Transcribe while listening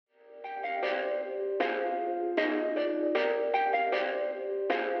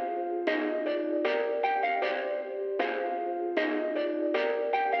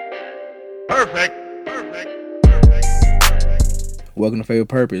Welcome to Favorite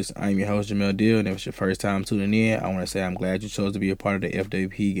Purpose. I'm your host, Jamel Deal, and if it's your first time tuning in, I want to say I'm glad you chose to be a part of the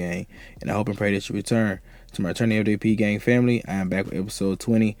FWP gang, and I hope and pray that you return. To my returning FWP gang family, I am back with episode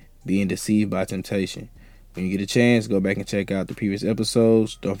 20, Being Deceived by Temptation. When you get a chance, go back and check out the previous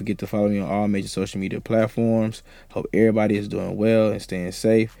episodes. Don't forget to follow me on all major social media platforms. Hope everybody is doing well and staying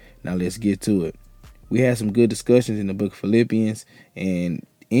safe. Now let's get to it. We had some good discussions in the book of Philippians, and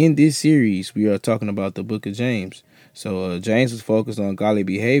in this series, we are talking about the book of James. So James is focused on godly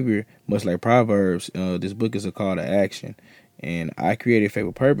behavior, much like Proverbs. This book is a call to action. And I created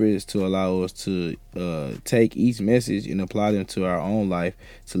Favorite Purpose to allow us to take each message and apply them to our own life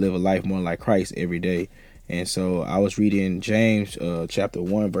to live a life more like Christ every day. And so I was reading James chapter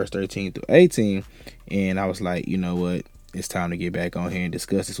 1, verse 13 through 18. And I was like, you know what? It's time to get back on here and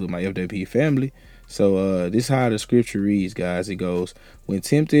discuss this with my FWP family. So this is how the scripture reads, guys. It goes, when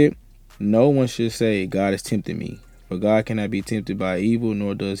tempted, no one should say, God is tempting me. For God cannot be tempted by evil,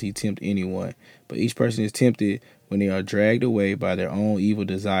 nor does he tempt anyone. But each person is tempted when they are dragged away by their own evil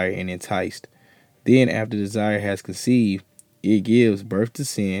desire and enticed. Then after desire has conceived, it gives birth to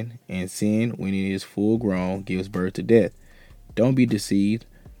sin, and sin, when it is full grown, gives birth to death. Don't be deceived,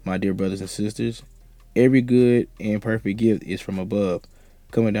 my dear brothers and sisters. Every good and perfect gift is from above,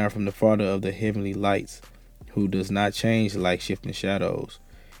 coming down from the Father of the heavenly lights, who does not change like shifting shadows.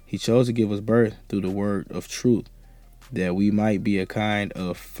 He chose to give us birth through the word of truth, that we might be a kind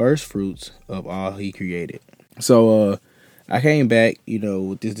of first fruits of all he created. So I came back,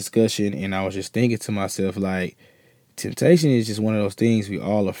 with this discussion, and I was just thinking to myself, like, temptation is just one of those things we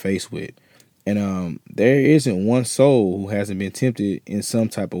all are faced with. And there isn't one soul who hasn't been tempted in some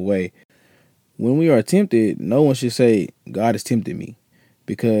type of way. When we are tempted, no one should say, God has tempted me,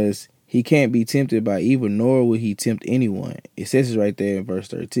 because he can't be tempted by evil, nor will he tempt anyone. It says it right there in verse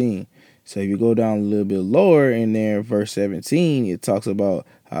 13. So if you go down a little bit lower in there, verse 17, it talks about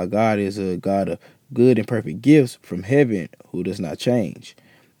how God is a God of good and perfect gifts from heaven who does not change.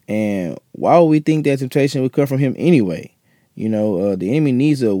 And why would we think that temptation would come from him anyway? The enemy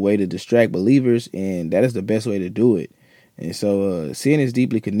needs a way to distract believers, and that is the best way to do it. And so sin is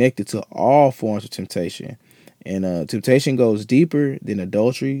deeply connected to all forms of temptation. And temptation goes deeper than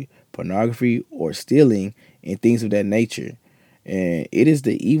adultery, pornography, or stealing, and things of that nature. And it is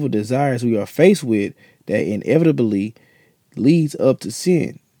the evil desires we are faced with that inevitably leads up to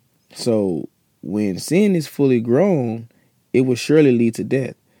sin. So when sin is fully grown, it will surely lead to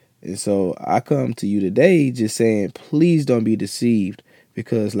death. And so I come to you today just saying, please don't be deceived,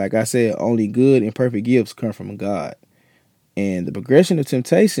 because like I said, only good and perfect gifts come from God. And the progression of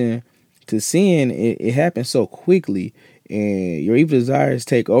temptation to sin, it happens so quickly, and your evil desires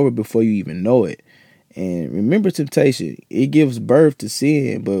take over before you even know it. And remember, temptation, it gives birth to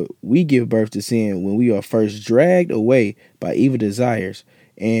sin, but we give birth to sin when we are first dragged away by evil desires,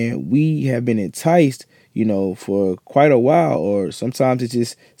 and we have been enticed, for quite a while, or sometimes it's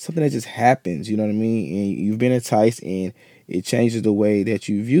just something that just happens, you know what I mean? And you've been enticed, and it changes the way that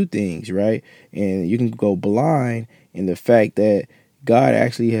you view things, right? And you can go blind in the fact that God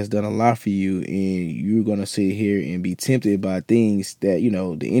actually has done a lot for you, and you're going to sit here and be tempted by things that,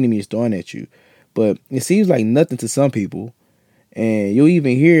 the enemy is throwing at you. But it seems like nothing to some people. And you'll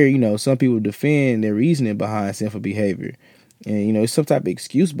even hear, some people defend their reasoning behind sinful behavior. And, it's some type of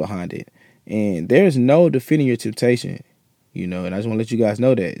excuse behind it. And there's no defending your temptation, and I just want to let you guys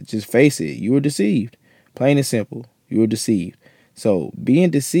know that. Just face it. You were deceived. Plain and simple. You were deceived. So being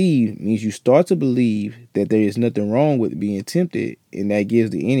deceived means you start to believe that there is nothing wrong with being tempted, and that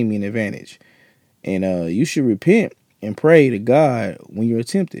gives the enemy an advantage. And you should repent and pray to God when you're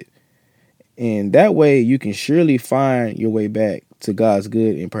tempted. And that way you can surely find your way back to God's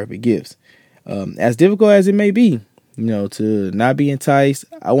good and perfect gifts. As difficult as it may be, to not be enticed,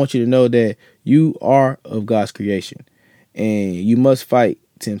 I want you to know that you are of God's creation, and you must fight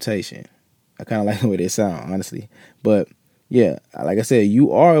temptation. I kind of like the way they sound, honestly. But yeah, like I said,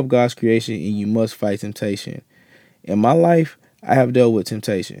 you are of God's creation, and you must fight temptation. In my life, I have dealt with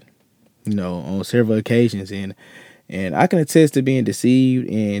temptation, on several occasions, and I can attest to being deceived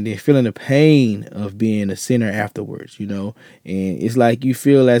and then feeling the pain of being a sinner afterwards, and it's like you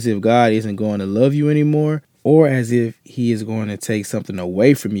feel as if God isn't going to love you anymore, or as if he is going to take something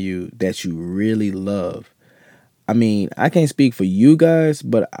away from you that you really love. I mean, I can't speak for you guys,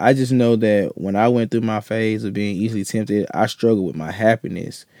 but I just know that when I went through my phase of being easily tempted, I struggled with my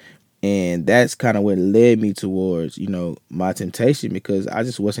happiness. And that's kind of what led me towards, my temptation, because I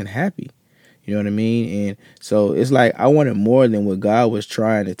just wasn't happy. You know what I mean? And so it's like I wanted more than what God was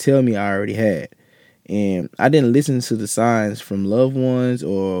trying to tell me I already had. And I didn't listen to the signs from loved ones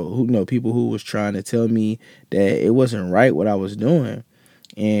or people who was trying to tell me that it wasn't right what I was doing.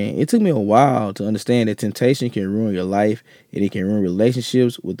 And it took me a while to understand that temptation can ruin your life and it can ruin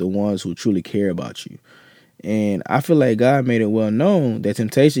relationships with the ones who truly care about you. And I feel like God made it well known that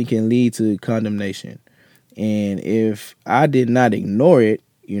temptation can lead to condemnation. And if I did not ignore it,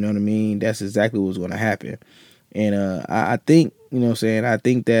 that's exactly what was going to happen. And I think, I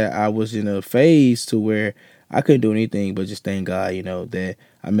think that I was in a phase to where I couldn't do anything but just thank God, that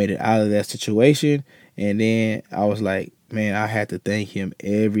I made it out of that situation. And then I was like, man, I had to thank him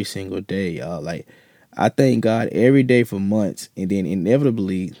every single day, y'all. Like, I thank God every day for months. And then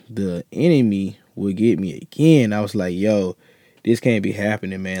inevitably, the enemy would get me again. I was like, yo, this can't be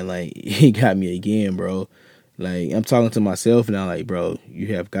happening, man. Like, he got me again, bro. Like, I'm talking to myself now, like, bro,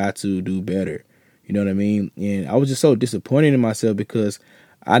 you have got to do better. You know what I mean? And I was just so disappointed in myself because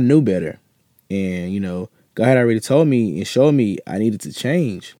I knew better. And, God had already told me and showed me I needed to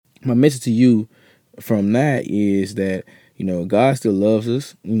change. My message to you from that is that, God still loves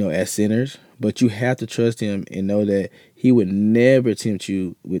us, as sinners, but you have to trust him and know that he would never tempt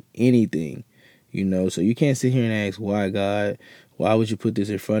you with anything, so you can't sit here and ask, why, God, why would you put this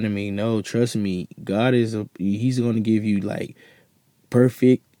in front of me? No, trust me, God he's going to give you like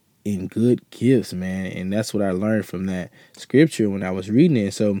perfect and good gifts, man. And that's what I learned from that scripture when I was reading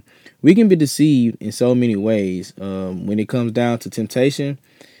it. So we can be deceived in so many ways when it comes down to temptation.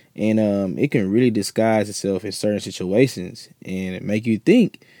 And it can really disguise itself in certain situations and make you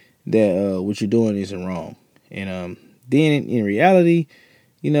think that what you're doing isn't wrong. And then in reality,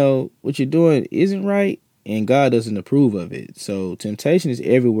 what you're doing isn't right and God doesn't approve of it. So temptation is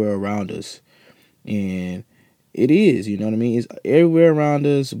everywhere around us. And it is, you know what I mean? It's everywhere around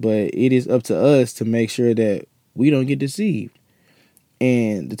us, but it is up to us to make sure that we don't get deceived.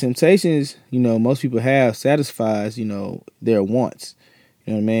 And the temptations, most people have satisfies, their wants.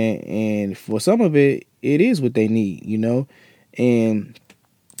 You know what I mean? And for some of it, it is what they need, And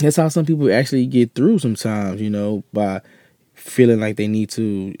that's how some people actually get through sometimes, by feeling like they need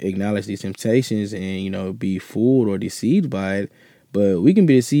to acknowledge these temptations and, be fooled or deceived by it. But we can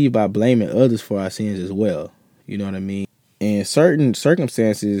be deceived by blaming others for our sins as well. You know what I mean? And certain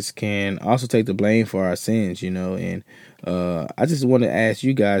circumstances can also take the blame for our sins, and I just want to ask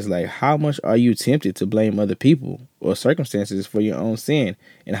you guys, like, how much are you tempted to blame other people or circumstances for your own sin?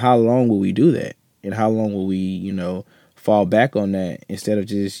 And how long will we do that? And how long will we, fall back on that instead of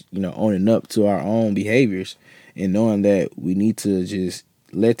just, owning up to our own behaviors and knowing that we need to just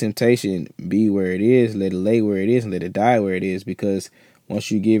let temptation be where it is, let it lay where it is, and let it die where it is, because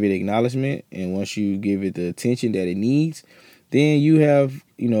once you give it acknowledgement and once you give it the attention that it needs, then you have,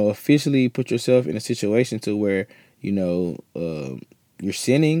 officially put yourself in a situation to where, you're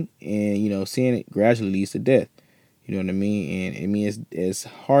sinning and, sin gradually leads to death. You know what I mean? And I mean, it's as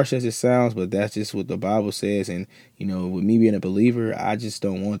harsh as it sounds, but that's just what the Bible says. And, with me being a believer, I just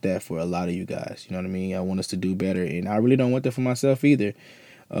don't want that for a lot of you guys. You know what I mean? I want us to do better. And I really don't want that for myself either.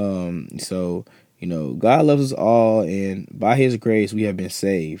 So, God loves us all, and by his grace, we have been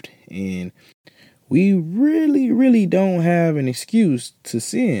saved. And we really, really don't have an excuse to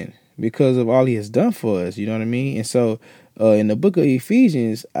sin because of all he has done for us. You know what I mean? And so, in the book of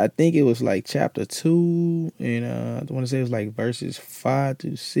Ephesians, I think it was like chapter 2, and I want to say it was like verses 5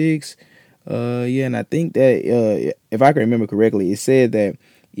 to 6. And I think that if I can remember correctly, it said that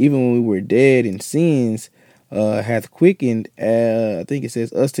even when we were dead in sins, hath quickened, I think it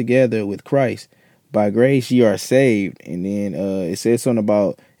says, us together with Christ. By grace ye are saved. And then it says something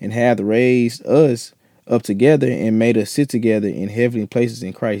about, and hath raised us up together and made us sit together in heavenly places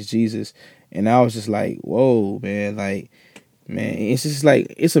in Christ Jesus. And I was just like, whoa, man, it's just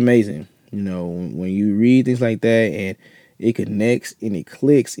like, it's amazing, when you read things like that and it connects and it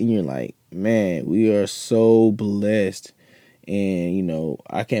clicks and you're like, man, we are so blessed. And,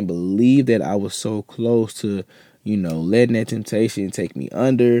 I can't believe that I was so close to, letting that temptation take me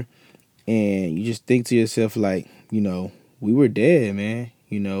under. And you just think to yourself, like, we were dead, man.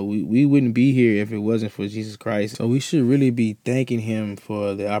 We wouldn't be here if it wasn't for Jesus Christ. So we should really be thanking him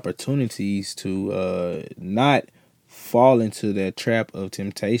for the opportunities to not fall into that trap of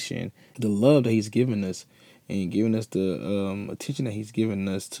temptation. The love that he's given us and giving us the attention that he's given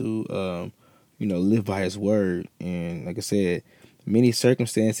us to, live by his word. And like I said, many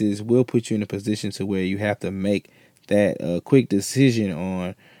circumstances will put you in a position to where you have to make that quick decision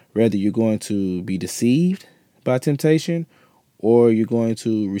on whether you're going to be deceived by temptation or you're going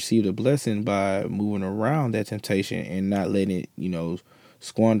to receive a blessing by moving around that temptation and not letting it,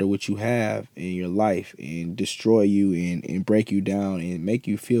 squander what you have in your life and destroy you and break you down and make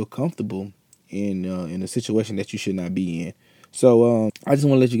you feel comfortable in a situation that you should not be in. So I just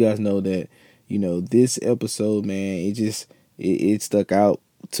want to let you guys know that, you know, this episode, man, it stuck out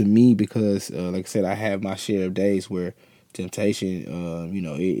to me because, like I said, I have my share of days where temptation, you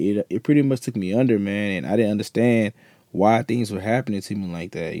know, it pretty much took me under, man, and I didn't understand why things were happening to me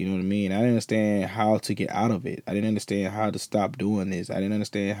like that. You know what I mean? I didn't understand how to get out of it. I didn't understand how to stop doing this. I didn't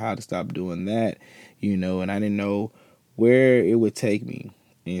understand how to stop doing that, you know, and I didn't know where it would take me.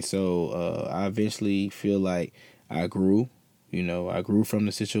 And so I eventually feel like I grew. You know, I grew from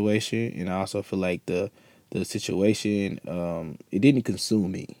the situation, and I also feel like the situation, it didn't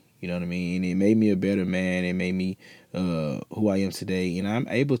consume me. You know what I mean? It made me a better man. It made me who I am today, and I'm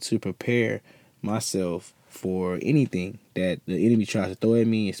able to prepare myself for anything that the enemy tries to throw at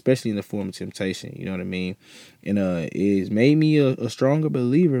me, especially in the form of temptation. You know what I mean? And it's made me a stronger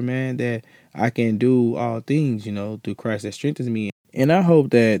believer, man, that I can do all things, you know, through Christ that strengthens me. And I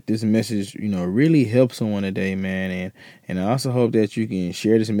hope that this message, you know, really helps someone today, man. And I also hope that you can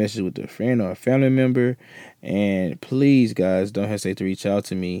share this message with a friend or a family member. And please, guys, don't hesitate to reach out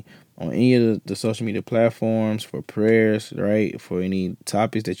to me on any of the social media platforms for prayers, right? For any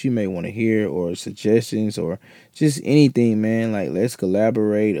topics that you may want to hear or suggestions or just anything, man. Like, let's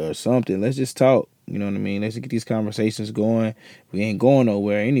collaborate or something. Let's just talk. You know what I mean? Let's get these conversations going. We ain't going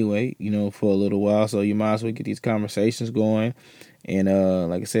nowhere anyway, you know, for a little while. So you might as well get these conversations going. And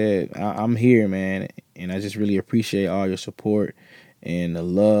like I said, I'm here, man. And I just really appreciate all your support and the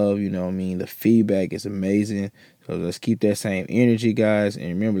love. You know what I mean? The feedback is amazing. So let's keep that same energy, guys. And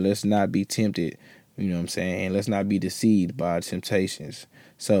remember, let's not be tempted. You know what I'm saying? And let's not be deceived by temptations.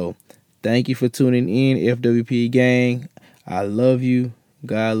 So thank you for tuning in, FWP gang. I love you.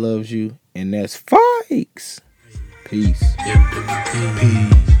 God loves you. And that's Fikes. Peace.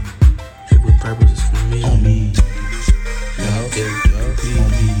 FWP. Every purpose is for me. On me. FWP. On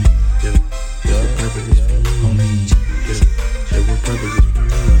me. Every purpose is for me. On me. Every purpose is for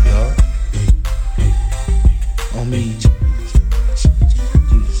me. On me. Jesus.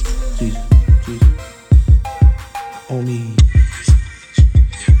 On me.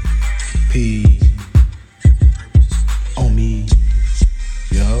 Peace. On me.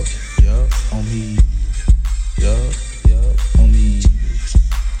 Yup. On me. Yup. On me.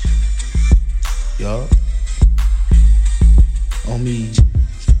 Yup. On me.